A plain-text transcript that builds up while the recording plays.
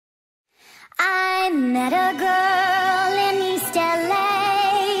met a girl in East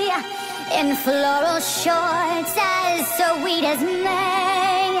LA in floral shorts as sweet as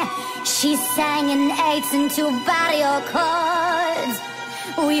May. She sang in eights and two barrio chords.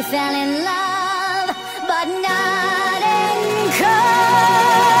 We fell in love, but not in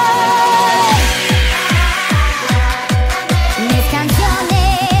chords. Mis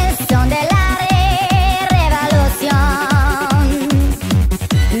canciones son de la revolución.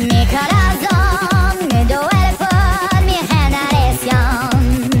 Mi corazón